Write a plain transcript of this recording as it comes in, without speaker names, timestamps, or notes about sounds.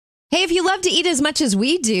Hey, if you love to eat as much as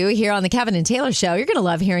we do here on the Kevin and Taylor Show, you're going to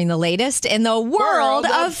love hearing the latest in the world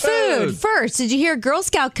of food. First, did you hear Girl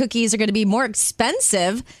Scout cookies are going to be more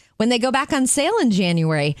expensive when they go back on sale in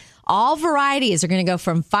January? All varieties are going to go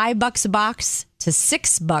from $5 a box to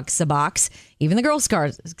 $6 a box. Even the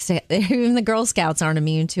Girl Scouts aren't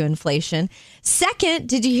immune to inflation. Second,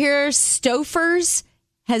 did you hear Stouffer's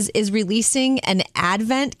is releasing an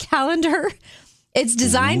advent calendar? It's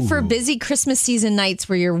designed for busy Christmas season nights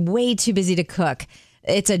where you're way too busy to cook.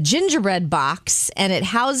 It's a gingerbread box, and it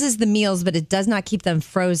houses the meals, but it does not keep them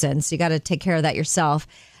frozen. So you got to take care of that yourself.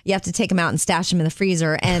 You have to take them out and stash them in the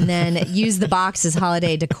freezer and then use the box as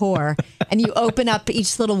holiday decor. And you open up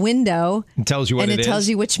each little window. It tells you what it is. And it tells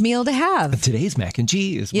you which meal to have. Today's mac and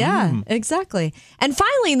cheese. Yeah, exactly. And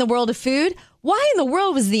finally, in the world of food, why in the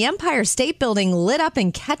world was the Empire State Building lit up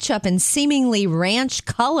in ketchup and seemingly ranch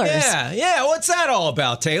colors? Yeah. What's that all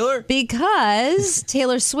about, Taylor? Because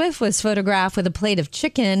Taylor Swift was photographed with a plate of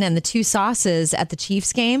chicken and the two sauces at the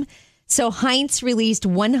Chiefs game. So Heinz released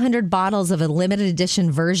 100 bottles of a limited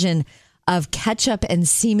edition version of ketchup and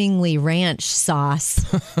seemingly ranch sauce.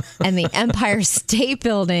 And the Empire State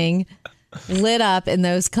Building lit up in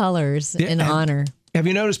those colors in honor. Have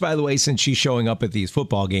you noticed, by the way, since she's showing up at these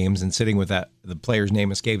football games and sitting with the player's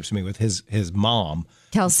name escapes me, with his mom,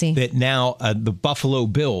 Kelsey, that now the Buffalo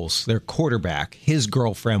Bills, their quarterback, his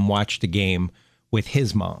girlfriend watched a game with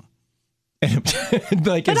his mom. And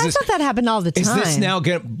but I thought that happened all the time. Is this now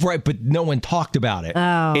right? But no one talked about it.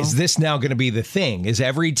 Oh. Is this now going to be the thing? Is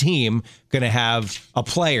every team going to have a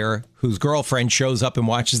player whose girlfriend shows up and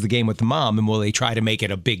watches the game with the mom, and will they try to make it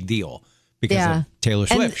a big deal? Because of Taylor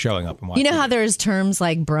Swift showing up and watching. You know how there's terms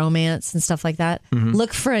like bromance and stuff like that? Mm-hmm.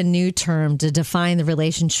 Look for a new term to define the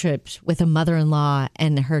relationship with a mother-in-law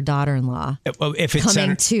and her daughter-in-law. If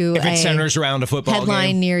it centers around a football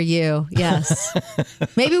headline game. near you, yes.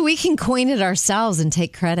 Maybe we can coin it ourselves and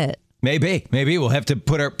take credit. Maybe we'll have to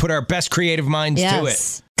put our best creative minds to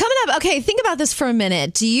it. Coming up, okay, think about this for a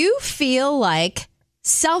minute. Do you feel like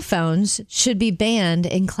cell phones should be banned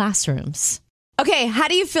in classrooms? Okay, how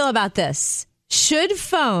do you feel about this? Should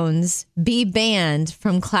phones be banned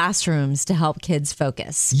from classrooms to help kids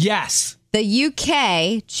focus? Yes. The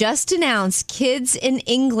UK just announced kids in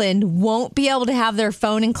England won't be able to have their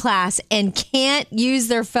phone in class and can't use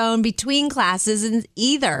their phone between classes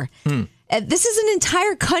either. This is an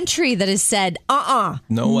entire country that has said, no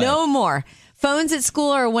way. No more. Phones at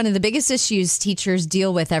school are one of the biggest issues teachers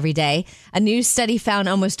deal with every day. A new study found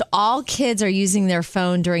almost all kids are using their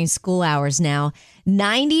phone during school hours now.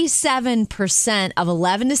 97% of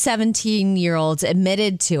 11 to 17-year-olds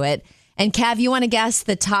admitted to it. And Cav, you want to guess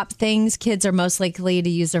the top things kids are most likely to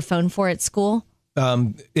use their phone for at school?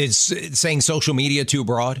 It's saying social media too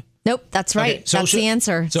broad. Nope, that's right. Okay, that's the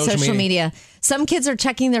answer. Social media. Some kids are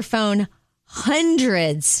checking their phone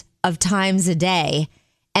hundreds of times a day.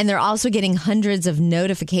 And they're also getting hundreds of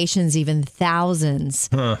notifications, even thousands.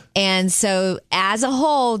 And so as a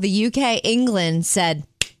whole, the UK, England said,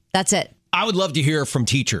 that's it. I would love to hear from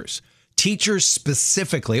teachers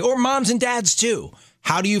specifically, or moms and dads too.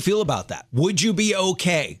 How do you feel about that? Would you be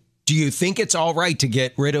okay? Do you think it's all right to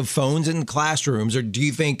get rid of phones in classrooms? Or do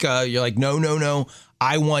you think you're like, no,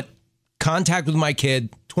 I want contact with my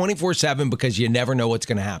kid 24/7 because you never know what's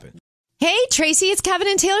going to happen? Hey, Tracy, it's Kevin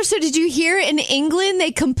and Taylor. So did you hear in England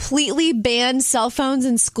they completely banned cell phones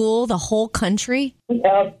in school, the whole country?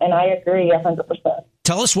 Yeah, and I agree 100%.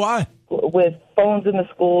 Tell us why. With phones in the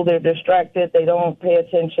school, they're distracted. They don't pay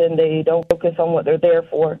attention. They don't focus on what they're there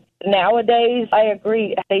for. Nowadays, I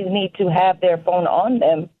agree, they need to have their phone on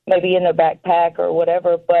them, maybe in their backpack or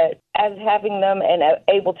whatever, but as having them and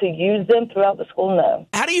able to use them throughout the school, no.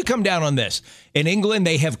 How do you come down on this? In England,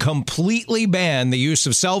 they have completely banned the use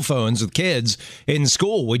of cell phones with kids in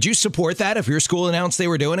school. Would you support that if your school announced they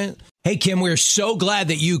were doing it? Hey, Kim, we're so glad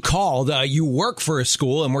that you called. You work for a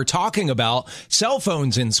school, and we're talking about cell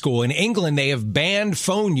phones in school. In England, they have banned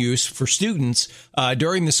phone use for students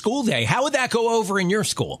during the school day. How would that go over in your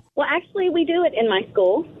school? Well, actually, we do it in my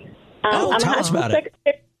school. Tell us about it.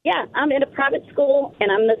 Yeah, I'm in a private school,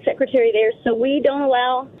 and I'm the secretary there, so we don't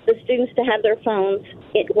allow the students to have their phones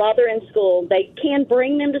while they're in school. They can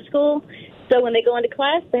bring them to school, so when they go into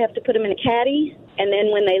class, they have to put them in a caddy, and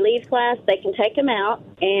then when they leave class, they can take them out,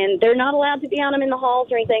 and they're not allowed to be on them in the halls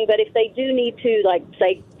or anything, but if they do need to, like,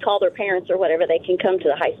 say, call their parents or whatever, they can come to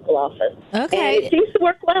the high school office. Okay. And it seems to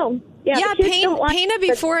work well. Yeah, paint a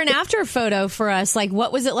before and after photo for us. Like,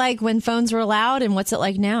 what was it like when phones were allowed, and what's it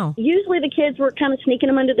like now? Usually the kids were kind of sneaking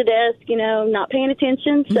them under the desk, not paying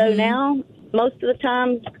attention. So now, most of the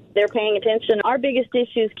time, they're paying attention. Our biggest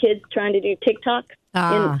issue is kids trying to do TikTok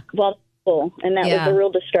while they're full, and that was a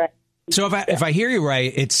real distraction. So if I hear you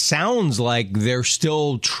right, it sounds like they're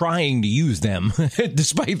still trying to use them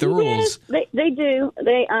despite the rules. Yes, they do.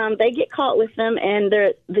 They get caught with them, and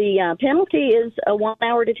the penalty is a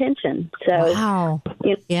 1-hour detention. So, wow.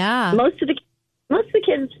 Yeah. Most of the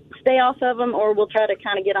kids stay off of them, or we'll try to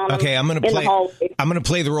kind of get on them. Okay, I'm going to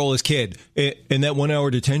play the role as kid. In that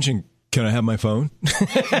 1-hour detention, can I have my phone?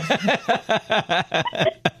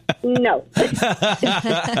 No.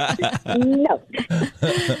 No.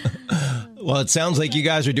 Well, it sounds like you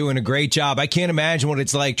guys are doing a great job. I can't imagine what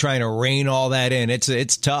it's like trying to rein all that in.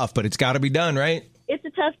 It's tough, but it's got to be done, right? It's a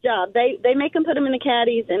tough job. They make them put them in the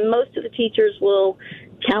caddies, and most of the teachers will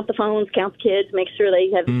count the phones, count the kids, make sure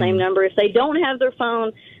they have the same number. If they don't have their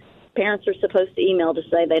phone, parents are supposed to email to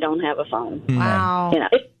say they don't have a phone. Wow.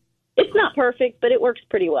 It's not perfect, but it works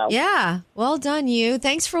pretty well. Yeah. Well done, you.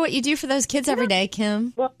 Thanks for what you do for those kids every day,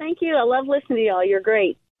 Kim. Well, thank you. I love listening to y'all. You're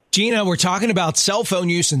great. Gina, we're talking about cell phone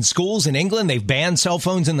use in schools in England. They've banned cell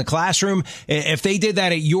phones in the classroom. If they did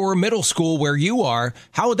that at your middle school where you are,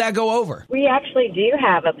 how would that go over? We actually do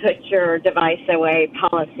have a put your device away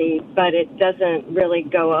policy, but it doesn't really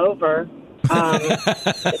go over.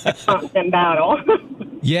 It's a constant battle.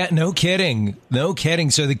 Yeah, no kidding. No kidding.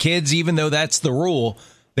 So the kids, even though that's the rule,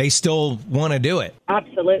 they still want to do it.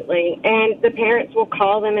 Absolutely. And the parents will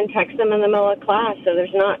call them and text them in the middle of class, so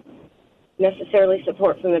there's not necessarily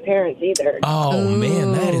support from the parents either. Oh,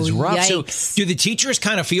 man, that is rough. Yikes. So do the teachers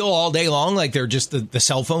kind of feel all day long like they're just the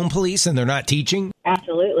cell phone police and they're not teaching?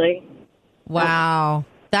 Absolutely. Wow.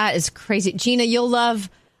 That is crazy. Gina, you'll love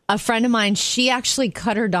a friend of mine. She actually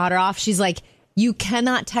cut her daughter off. She's like, you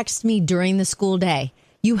cannot text me during the school day.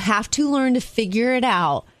 You have to learn to figure it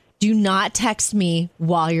out. Do not text me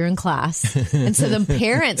while you're in class. And so the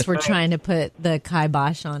parents were trying to put the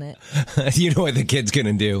kibosh on it. You know what the kid's going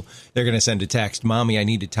to do? They're going to send a text. Mommy, I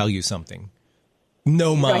need to tell you something.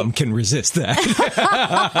 No mom can resist that.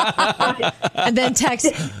 And then text,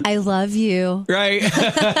 I love you. Right.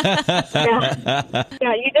 Yeah,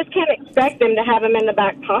 you just can't expect them to have them in the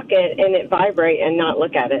back pocket and it vibrate and not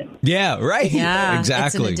look at it. Yeah, right. Yeah, exactly.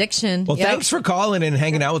 it's an addiction. Well, Yep. thanks for calling and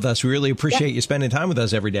hanging out with us. We really appreciate you spending time with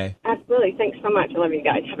us every day. Absolutely. Thanks so much. I love you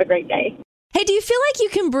guys. Have a great day. Hey, do you feel like you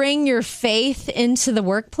can bring your faith into the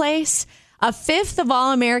workplace? A fifth of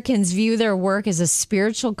all Americans view their work as a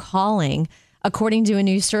spiritual calling, according to a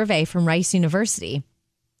new survey from Rice University.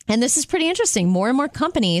 And this is pretty interesting. More and more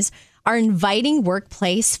companies are inviting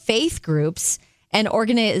workplace faith groups, and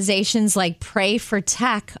organizations like Pray for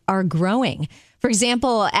Tech are growing. For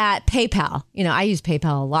example, at PayPal, I use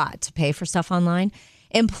PayPal a lot to pay for stuff online.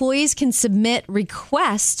 Employees can submit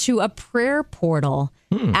requests to a prayer portal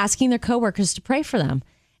asking their coworkers to pray for them.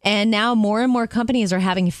 And now more and more companies are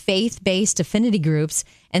having faith-based affinity groups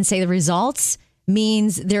and say the results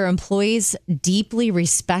means their employees deeply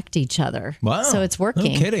respect each other. Wow. So it's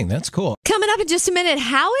working. No kidding. That's cool. Coming up in just a minute,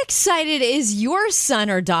 how excited is your son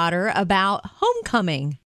or daughter about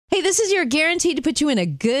homecoming? Hey, this is your guaranteed to put you in a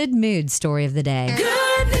good mood story of the day.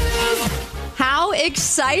 Good news. How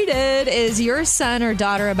excited is your son or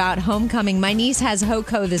daughter about homecoming? My niece has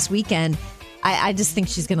HOCO this weekend. I just think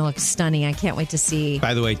she's going to look stunning. I can't wait to see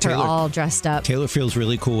By the way, her all dressed up. Taylor feels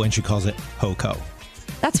really cool when she calls it HOCO.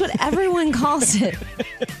 That's what everyone calls it.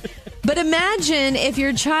 But imagine if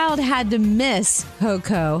your child had to miss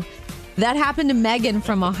HOCO. That happened to Megan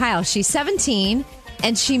from Ohio. She's 17,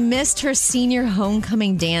 and she missed her senior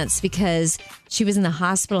homecoming dance because she was in the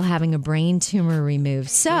hospital having a brain tumor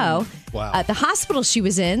removed. So at the hospital she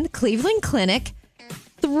was in, the Cleveland Clinic,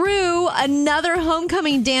 threw another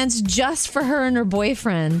homecoming dance just for her and her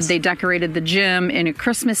boyfriend. They decorated the gym in a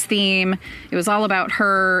Christmas theme. It was all about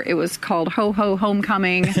her. It was called Ho Ho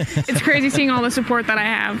Homecoming. It's crazy seeing all the support that I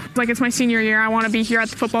have. Like, it's my senior year. I want to be here at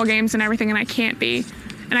the football games and everything, and I can't be.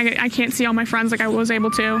 And I can't see all my friends like I was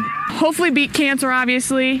able to. Hopefully beat cancer,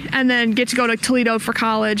 obviously, and then get to go to Toledo for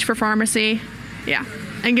college, for pharmacy. Yeah,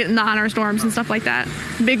 and get in the honors dorms and stuff like that.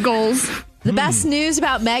 Big goals. The best news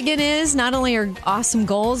about Megan is not only her awesome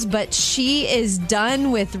goals, but she is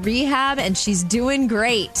done with rehab and she's doing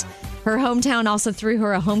great. Her hometown also threw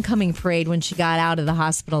her a homecoming parade when she got out of the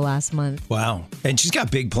hospital last month. Wow. And she's got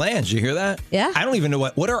big plans. You hear that? Yeah. I don't even know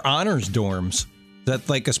what are honors dorms? Is that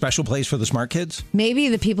like a special place for the smart kids? Maybe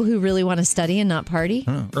the people who really want to study and not party.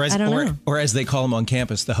 I don't know. Or as they call them on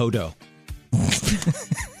campus, the HODO.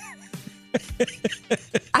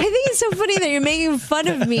 I think it's so funny that you're making fun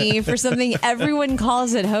of me for something everyone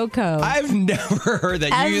calls it HOCO. I've never heard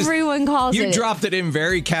that. Everyone calls it. You dropped it in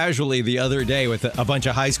very casually the other day with a bunch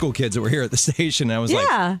of high school kids that were here at the station. I was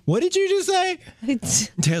like, what did you just say?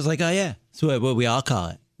 Taylor's like, oh, yeah. That's what we all call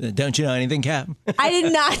it. Don't you know anything, Cap? I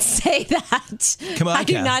did not say that. Come on, I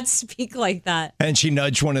do Cap. not speak like that. And she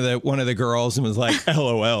nudged one of the girls and was like,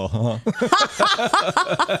 LOL, huh?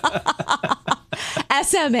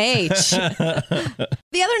 SMH.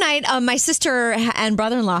 The other night, my sister and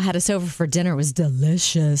brother-in-law had us over for dinner. It was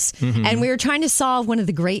delicious. And we were trying to solve one of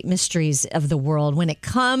the great mysteries of the world when it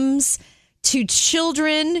comes to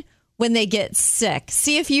children when they get sick.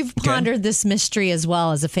 See if you've pondered this mystery as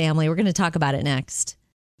well as a family. We're going to talk about it next.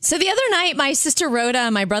 So the other night, my sister Rhoda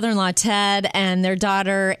and my brother-in-law Ted and their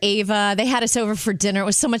daughter Ava, they had us over for dinner. It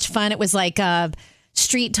was so much fun. It was like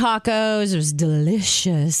street tacos. It was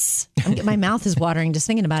delicious. My mouth is watering just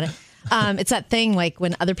thinking about it. It's that thing like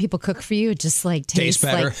when other people cook for you, it just like tastes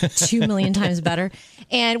better. like 2 million times better.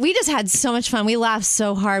 And we just had so much fun. We laughed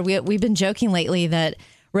so hard. We've been joking lately that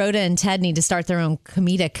Rhoda and Ted need to start their own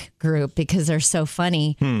comedic group because they're so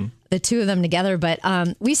funny, the two of them together. But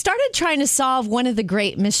we started trying to solve one of the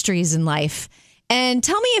great mysteries in life. And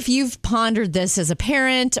tell me if you've pondered this as a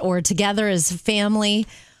parent or together as a family.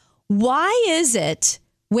 Why is it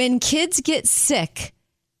when kids get sick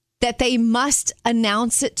that they must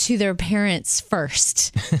announce it to their parents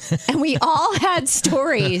first? And we all had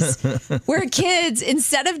stories where kids,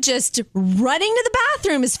 instead of just running to the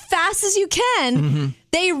bathroom as fast as you can,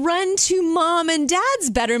 they run to mom and dad's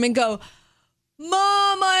bedroom and go,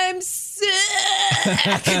 Mom, I'm sick.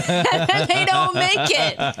 And they don't make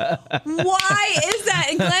it. Why is that?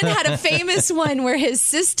 And Glenn had a famous one where his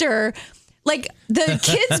sister, like the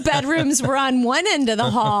kids' bedrooms were on one end of the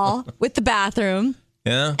hall with the bathroom.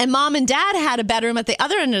 Yeah. And mom and dad had a bedroom at the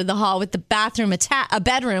other end of the hall with the bathroom a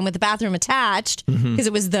bedroom with the bathroom attached because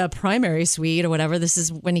it was the primary suite or whatever. This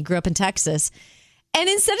is when he grew up in Texas. And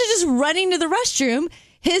instead of just running to the restroom,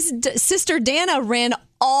 his sister Dana ran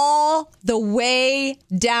all the way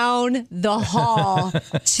down the hall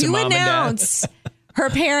to announce her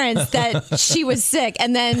parents that she was sick,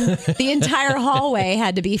 and then the entire hallway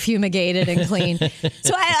had to be fumigated and cleaned.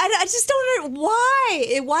 So I just don't know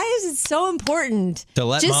why is it so important to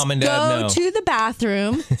let just mom and dad know? Go to the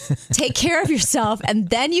bathroom, take care of yourself, and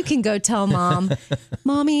then you can go tell mom,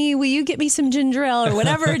 Mommy, will you get me some ginger ale or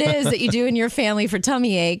whatever it is that you do in your family for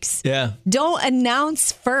tummy aches? Yeah. Don't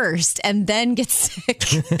announce first and then get sick.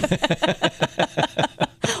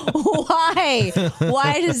 Why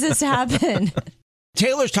does this happen?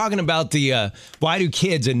 Taylor's talking about the why do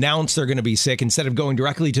kids announce they're going to be sick instead of going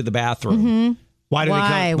directly to the bathroom? Why do they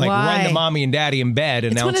come, run to mommy and daddy in bed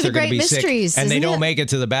and announce they're going to be sick and they don't make it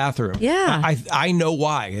to the bathroom? Yeah. I know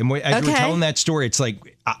why. And as we're telling that story, it's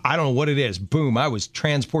like, I don't know what it is. Boom, I was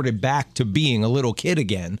transported back to being a little kid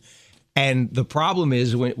again. And the problem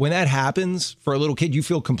is when that happens for a little kid, you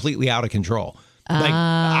feel completely out of control. Like,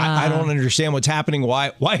 I don't understand what's happening.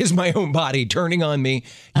 Why is my own body turning on me?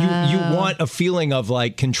 You want a feeling of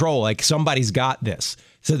like control, like somebody's got this.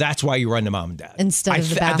 So that's why you run to mom and dad. Instead of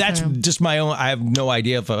the bathroom. That's just my own. I have no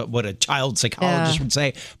idea of what a child psychologist would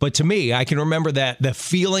say. But to me, I can remember that the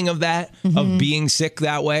feeling of that, of being sick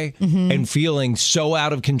that way and feeling so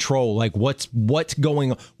out of control. Like what's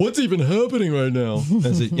going on? What's even happening right now?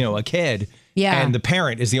 As a kid. Yeah. And the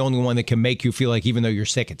parent is the only one that can make you feel like even though you're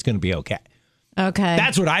sick, it's going to be okay. Okay.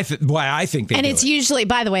 That's what why I think they do. And it's usually,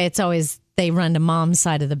 by the way, it's always they run to mom's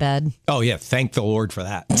side of the bed. Oh, yeah. Thank the Lord for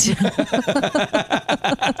that.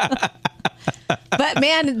 But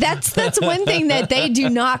man, that's one thing that they do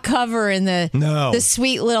not cover in the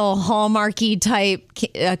sweet little Hallmarky type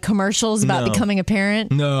commercials about becoming a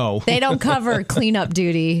parent. No. They don't cover cleanup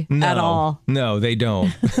duty at all. No, they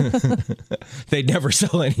don't. They never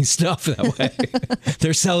sell any stuff that way.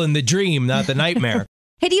 They're selling the dream, not the nightmare.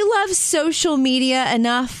 Hey, do you love social media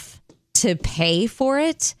enough to pay for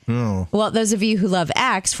it? Well, those of you who love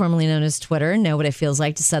X, formerly known as Twitter, know what it feels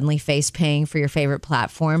like to suddenly face paying for your favorite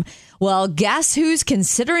platform. Well, guess who's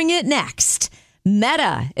considering it next?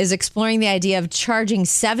 Meta is exploring the idea of charging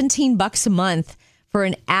 $17 a month for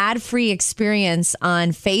an ad-free experience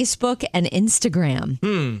on Facebook and Instagram.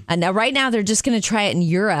 And now, right now, they're just going to try it in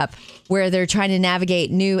Europe, where they're trying to navigate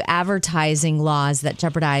new advertising laws that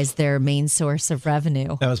jeopardize their main source of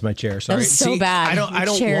revenue. That was my chair. Sorry. That was so bad. I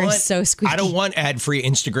don't want ad-free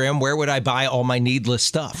Instagram. Where would I buy all my needless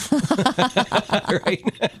stuff? Right?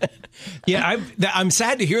 Yeah, I'm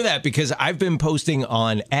sad to hear that because I've been posting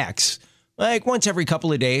on X like once every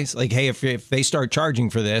couple of days, like, hey, if they start charging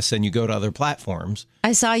for this and you go to other platforms.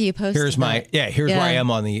 I saw you post. Here's where I am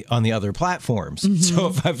on the other platforms. So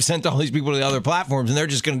if I've sent all these people to the other platforms and they're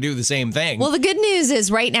just going to do the same thing. Well, the good news is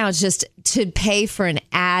right now it's just to pay for an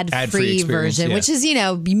ad-free version, which is,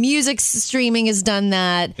 music streaming has done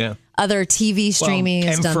that. Yeah. Other TV streaming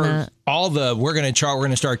has done that. All we're going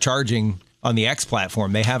to start charging on the X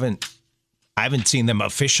platform. I haven't seen them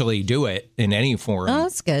officially do it in any form. Oh,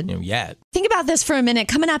 that's good. Yet. Think about this for a minute.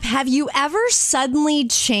 Coming up, have you ever suddenly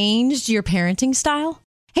changed your parenting style?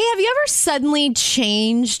 Hey, have you ever suddenly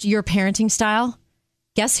changed your parenting style?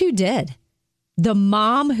 Guess who did? The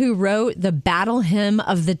mom who wrote the battle hymn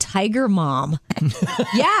of the Tiger Mom.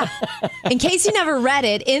 Yeah. In case you never read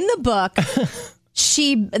it, in the book,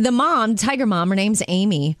 Tiger Mom, her name's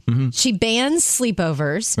Amy. She bans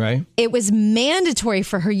sleepovers. Right. It was mandatory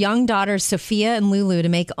for her young daughters, Sophia and Lulu, to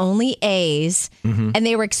make only A's. And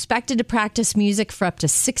they were expected to practice music for up to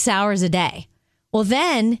 6 hours a day. Well,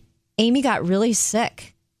 then Amy got really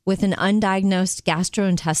sick with an undiagnosed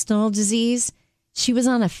gastrointestinal disease. She was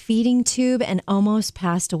on a feeding tube and almost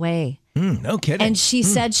passed away. No kidding. And she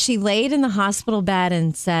said she laid in the hospital bed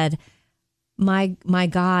and said, my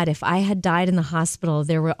God, if I had died in the hospital,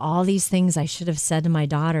 there were all these things I should have said to my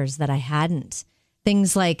daughters that I hadn't.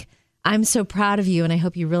 Things like, I'm so proud of you, and I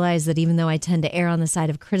hope you realize that even though I tend to err on the side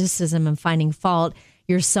of criticism and finding fault,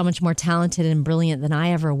 you're so much more talented and brilliant than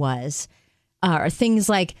I ever was. Or things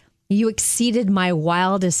like, you exceeded my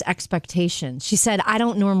wildest expectations. She said, I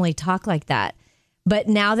don't normally talk like that. But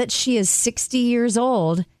now that she is 60 years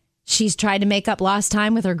old, she's tried to make up lost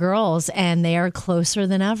time with her girls, and they are closer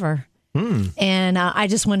than ever. And I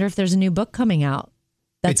just wonder if there's a new book coming out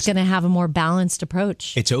that's going to have a more balanced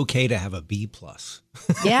approach. It's okay to have a B+.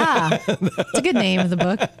 Yeah. It's a good name of the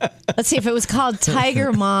book. Let's see, if it was called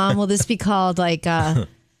Tiger Mom, will this be called like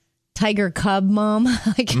Tiger Cub Mom?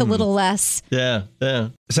 Like a little less. Yeah.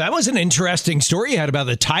 So that was an interesting story you had about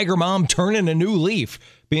the Tiger Mom turning a new leaf,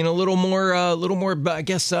 being a little more, I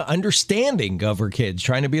guess, understanding of her kids,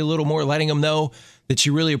 trying to be a little more, letting them know that she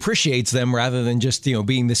really appreciates them rather than just,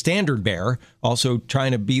 being the standard bearer, also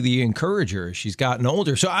trying to be the encourager as she's gotten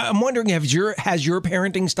older. So I'm wondering, has your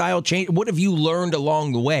parenting style changed? What have you learned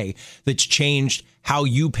along the way that's changed how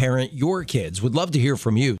you parent your kids? Would love to hear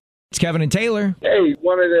from you. It's Kevin and Taylor. Hey,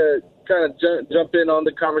 wanted to kind of jump in on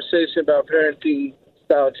the conversation about parenting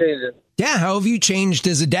style changing. Yeah, how have you changed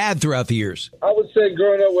as a dad throughout the years? I would say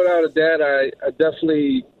growing up without a dad, I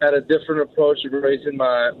definitely had a different approach to raising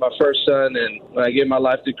my first son. And when I gave my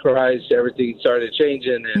life to Christ, everything started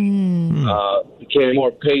changing and became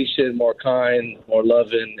more patient, more kind, more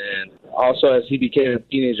loving. And also as he became a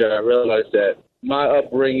teenager, I realized that my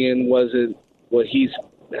upbringing wasn't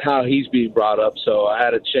how he's being brought up. So I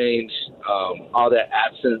had to change all that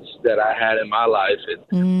absence that I had in my life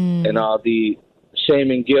and all the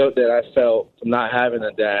shame and guilt that I felt from not having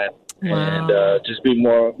a dad. Wow. And just be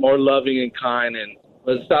more loving and kind. And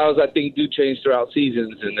the styles, I think, do change throughout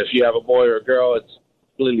seasons. And if you have a boy or a girl, it's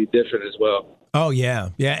completely different as well. Oh, yeah.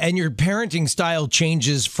 Yeah. And your parenting style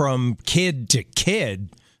changes from kid to kid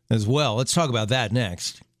as well. Let's talk about that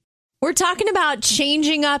next. We're talking about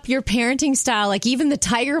changing up your parenting style. Like even the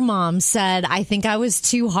Tiger Mom said, I think I was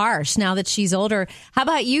too harsh now that she's older. How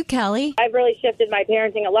about you, Kelly? I've really shifted my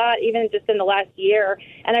parenting a lot, even just in the last year.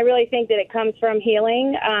 And I really think that it comes from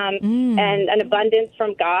healing and an abundance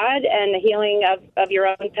from God and the healing of your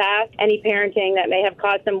own past, any parenting that may have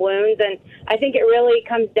caused some wounds. And I think it really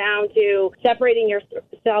comes down to separating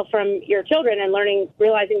yourself from your children and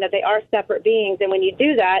realizing that they are separate beings. And when you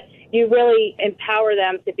do that, you really empower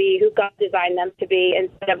them to be who God designed them to be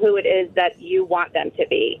instead of who it is that you want them to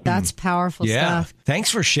be. That's powerful stuff. Thanks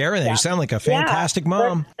for sharing that. You sound like a fantastic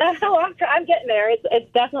mom. I'm getting there. It's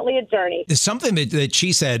definitely a journey. There's something that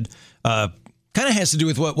she said kind of has to do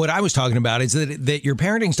with what I was talking about, is that your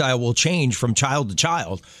parenting style will change from child to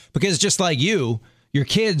child, because just like your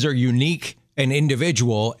kids are unique and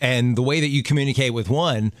individual, and the way that you communicate with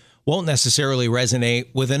one won't necessarily resonate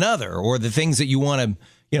with another, or the things that you want to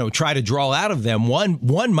try to draw out of them.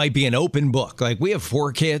 One might be an open book. Like, we have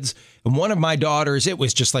 4 kids, and one of my daughters, it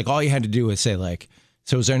was just like all you had to do was say, like,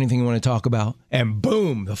 so is there anything you want to talk about? And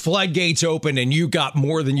boom, the floodgates opened and you got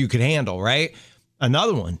more than you could handle, right?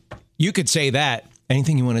 Another one, you could say that.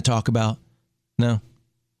 Anything you want to talk about? No.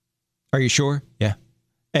 Are you sure? Yeah.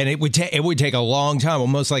 And it would take a long time,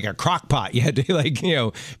 almost like a crock pot. You had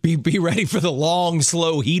to be ready for the long,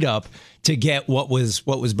 slow heat up to get what was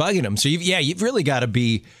bugging them. So you've really got to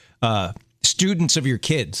be students of your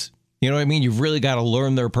kids. You know what I mean? You've really got to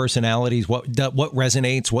learn their personalities, what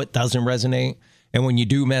resonates, what doesn't resonate. And when you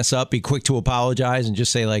do mess up, be quick to apologize and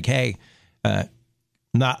just say, like, hey, I'm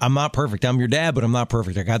not perfect. I'm your dad, but I'm not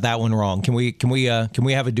perfect. I got that one wrong. Can we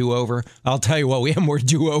have a do-over? I'll tell you what, we have more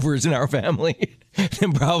do-overs in our family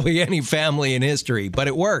than probably any family in history, but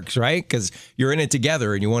it works, right? Because you're in it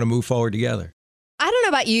together and you want to move forward together. I don't know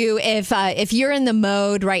about you, if you're in the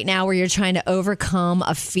mode right now where you're trying to overcome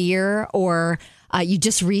a fear, or you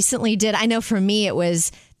just recently did. I know for me, it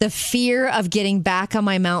was the fear of getting back on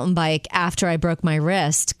my mountain bike after I broke my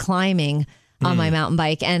wrist climbing on my mountain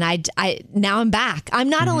bike. And I now I'm back. I'm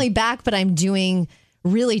not only back, but I'm doing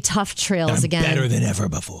really tough trails again. Better than ever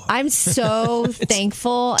before. I'm so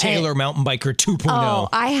thankful. Taylor Mountain Biker 2.0. Oh,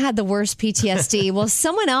 I had the worst PTSD. Well,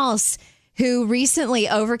 someone else who recently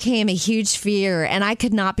overcame a huge fear, and I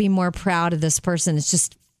could not be more proud of this person. It's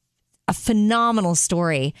just a phenomenal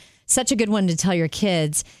story. Such a good one to tell your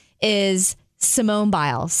kids, is Simone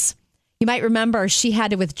Biles. You might remember she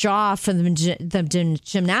had to withdraw from the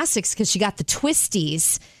gymnastics because she got the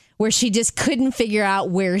twisties, where she just couldn't figure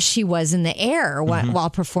out where she was in the air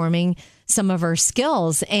while performing some of her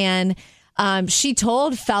skills. And she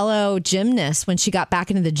told fellow gymnasts when she got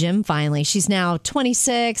back into the gym finally, she's now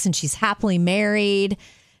 26 and she's happily married,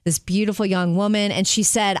 this beautiful young woman. And she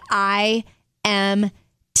said, I am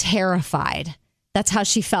terrified. That's how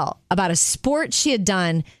she felt about a sport she had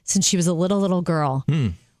done since she was a little girl.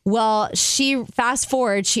 Well, fast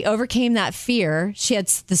forward, she overcame that fear. She had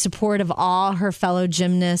the support of all her fellow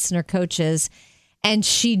gymnasts and her coaches, and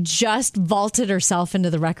she just vaulted herself into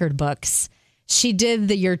the record books. She did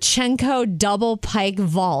the Yurchenko double pike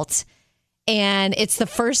vault, and it's the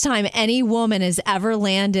first time any woman has ever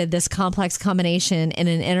landed this complex combination in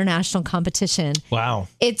an international competition. Wow.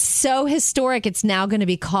 It's so historic. It's now going to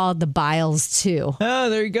be called the Biles 2. Oh,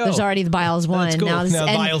 there you go. There's already the Biles 1. That's cool. Now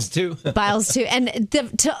Biles 2. Biles 2. And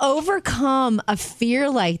to overcome a fear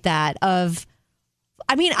like that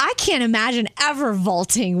I can't imagine ever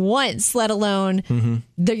vaulting once, let alone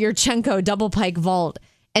the Yurchenko double pike vault.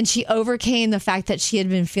 And she overcame the fact that she had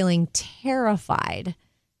been feeling terrified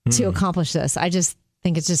to accomplish this. I just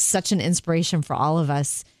think it's just such an inspiration for all of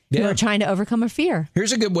us who are trying to overcome a fear.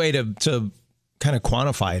 Here's a good way to kind of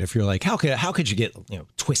quantify it. If you're like, how could you get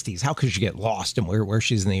twisties? How could you get lost in where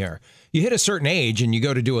she's in the air? You hit a certain age and you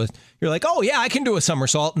go to you're like, oh yeah, I can do a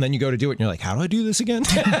somersault, and then you go to do it and you're like, how do I do this again?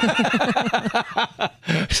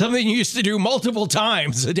 Something you used to do multiple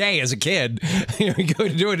times a day as a kid. You go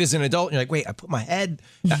to do it as an adult and you're like, wait, I put my head.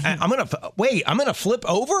 I'm gonna flip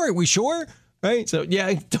over. Are we sure? Right. So, yeah,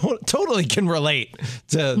 I totally can relate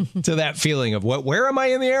to that feeling of where am I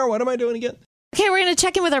in the air? What am I doing again? Okay, we're going to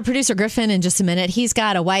check in with our producer, Griffin, in just a minute. He's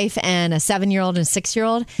got a wife and a 7-year-old and a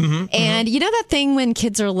 6-year-old. And you know that thing when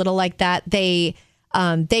kids are little like that, they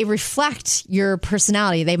reflect your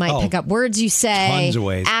personality. They might pick up words you say, tons of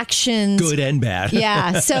ways. Actions. Good and bad.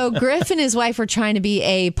 Yeah. So Griff and his wife were trying to be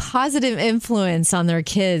a positive influence on their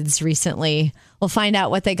kids recently. We'll find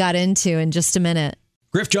out what they got into in just a minute.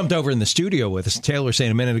 Griff jumped over in the studio with us. Taylor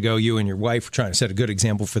saying a minute ago, you and your wife were trying to set a good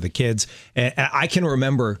example for the kids. And I can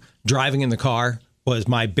remember driving in the car was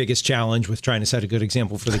my biggest challenge with trying to set a good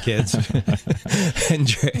example for the kids. And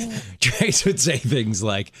Trace would say things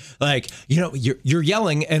like, you're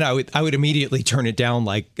yelling, and I would immediately turn it down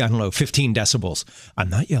 15 decibels. I'm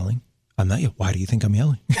not yelling. Why do you think I'm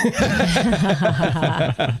yelling?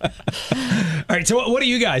 All right. So what are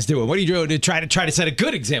you guys doing? What are you doing to try to set a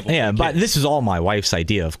good example? Yeah, but this is all my wife's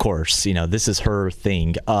idea, of course. This is her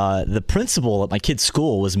thing. The principal at my kid's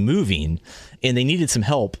school was moving, and they needed some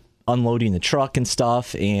help unloading the truck and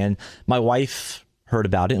stuff. And my wife heard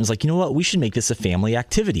about it and was like, you know what? We should make this a family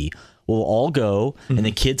activity. We'll all go, and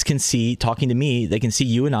the kids can see, talking to me, they can see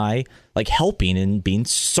you and I helping and being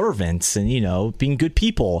servants and, being good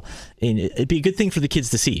people. And it'd be a good thing for the kids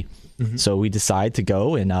to see. So we decide to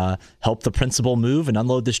go and help the principal move and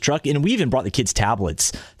unload this truck. And we even brought the kids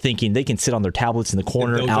tablets, thinking they can sit on their tablets in the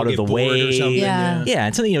corner out of the way. Yeah.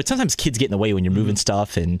 And something, sometimes kids get in the way when you're moving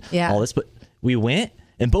stuff and all this. But we went.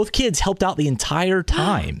 And both kids helped out the entire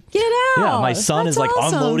time. Get out. Yeah, my son That's is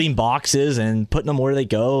awesome. Unloading boxes and putting them where they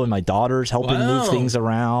go. And my daughter's helping move things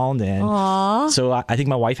around. And so I think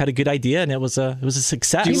my wife had a good idea, and it was a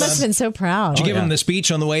success. You must have been so proud. Did you give him the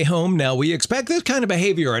speech on the way home? Now, we expect this kind of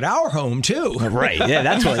behavior at our home, too. Right. Yeah,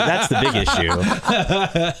 that's the big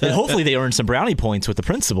issue. And hopefully they earned some brownie points with the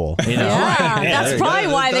principal. Yeah, that's probably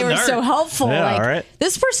why they were so helpful. Yeah,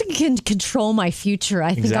 this person can control my future.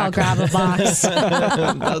 I think I'll grab a box.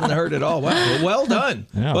 Doesn't hurt at all. Wow. Well done.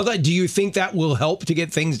 Yeah. Well done. Do you think that will help to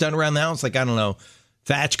get things done around the house? I don't know.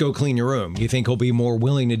 Thatch, go clean your room. You think he'll be more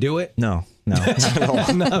willing to do it? No.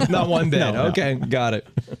 Not one bit. No. Okay, got it.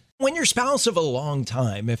 When your spouse of a long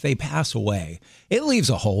time, if they pass away, it leaves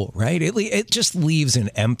a hole, right? It just leaves an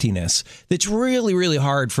emptiness that's really, really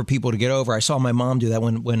hard for people to get over. I saw my mom do that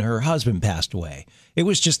when her husband passed away. It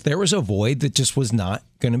was just, there was a void that just was not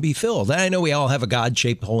going to be filled. And I know we all have a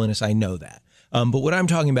God-shaped hole in us. I know that. But what I'm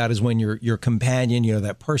talking about is when your companion,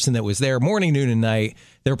 that person that was there morning, noon, and night,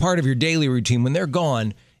 they're part of your daily routine. When they're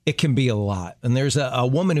gone, it can be a lot. And there's a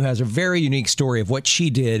woman who has a very unique story of what she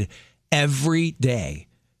did every day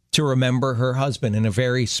to remember her husband in a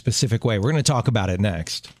very specific way. We're going to talk about it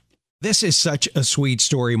next. This is such a sweet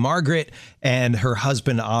story. Margaret and her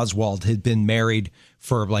husband Oswald had been married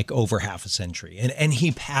for like over half a century, and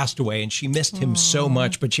he passed away, and she missed him so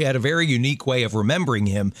much, but she had a very unique way of remembering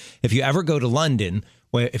him. If you ever go to London,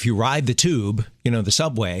 if you ride the tube, the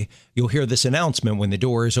subway, you'll hear this announcement when the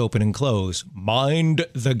doors open and close: mind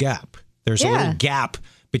the gap. There's a little gap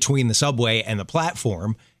between the subway and the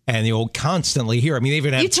platform, and you'll constantly hear. I mean, they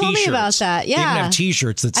even have You told me about that. Yeah. They even have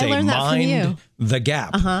T-shirts that say "Mind the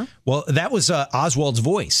Gap." Well, that was Oswald's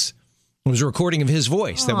voice. It was a recording of his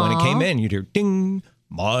voice that when it came in, you'd hear "ding,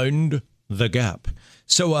 mind the gap."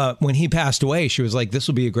 So when he passed away, she was like, "This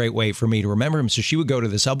will be a great way for me to remember him." So she would go to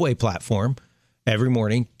the subway platform every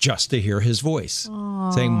morning just to hear his voice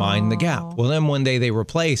saying "mind the gap." Well, then one day they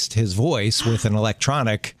replaced his voice with an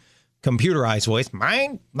electronic, computerized voice,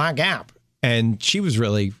 "mind the gap." And she was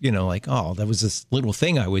really, like, oh, that was this little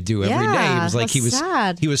thing I would do every day. It was like he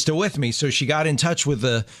was still with me. So she got in touch with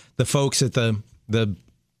the folks at the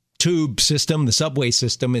tube system, the subway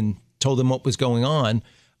system, and told them what was going on.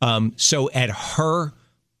 So at her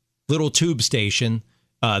little tube station,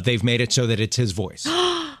 they've made it so that it's his voice.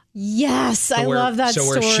 Yes, I love that story.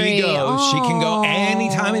 So where she goes, she can go any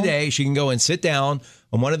time of day. She can go and sit down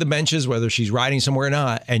on one of the benches, whether she's riding somewhere or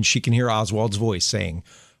not, and she can hear Oswald's voice saying,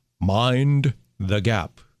 "Mind the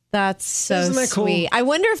gap." That's so Isn't that cool? sweet. I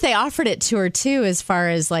wonder if they offered it to her too, as far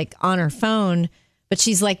as like on her phone. But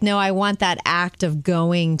she's like, no, I want that act of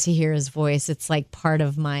going to hear his voice. It's like part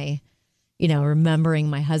of my, remembering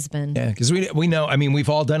my husband. Yeah, because we know, I mean, we've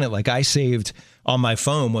all done it. Like I saved on my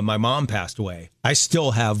phone when my mom passed away. I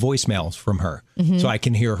still have voicemails from her. So I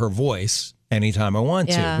can hear her voice anytime I want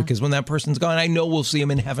to. Because when that person's gone, I know we'll see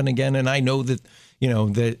him in heaven again. And I know that,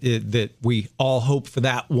 that we all hope for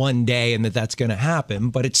that one day and that's going to happen.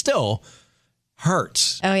 But it still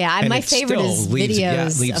hurts. Oh, yeah. And my it favorite still is leaves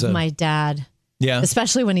videos of my dad. Yeah.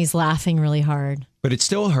 Especially when he's laughing really hard. But it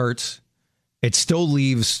still hurts. It still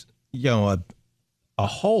leaves, a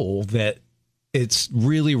hole that it's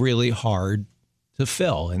really, really hard to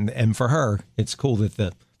fill. And for her, it's cool that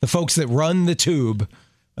the folks that run the tube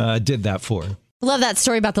did that for her. Love that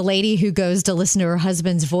story about the lady who goes to listen to her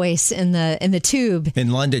husband's voice in the tube in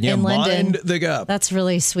London. Yeah, mind the gap. That's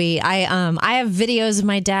really sweet. I have videos of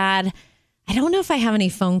my dad. I don't know if I have any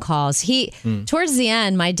phone calls. Towards the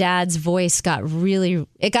end, my dad's voice got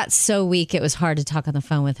so weak. It was hard to talk on the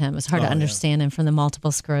phone with him. It was hard to understand him from the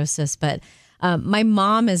multiple sclerosis. But my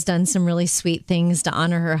mom has done some really sweet things to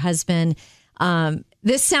honor her husband.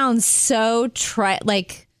 This sounds so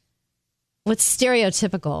what's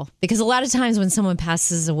stereotypical, because a lot of times when someone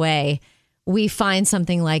passes away, we find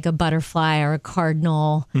something like a butterfly or a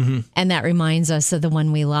cardinal, and that reminds us of the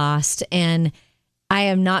one we lost. And I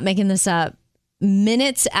am not making this up.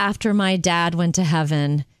 Minutes after my dad went to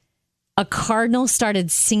heaven, a cardinal started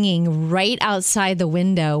singing right outside the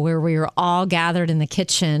window where we were all gathered in the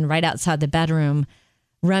kitchen, right outside the bedroom,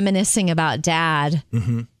 reminiscing about dad.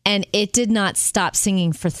 And it did not stop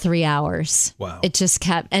singing for 3 hours. Wow. It just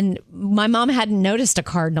kept. And my mom hadn't noticed a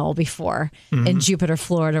cardinal before in Jupiter,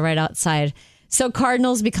 Florida, right outside. So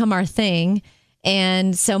cardinals become our thing.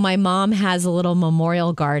 And so my mom has a little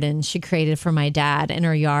memorial garden she created for my dad in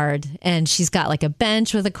her yard. And she's got like a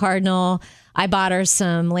bench with a cardinal. I bought her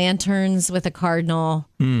some lanterns with a cardinal.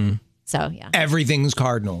 So, yeah. Everything's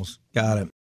cardinals. Got it.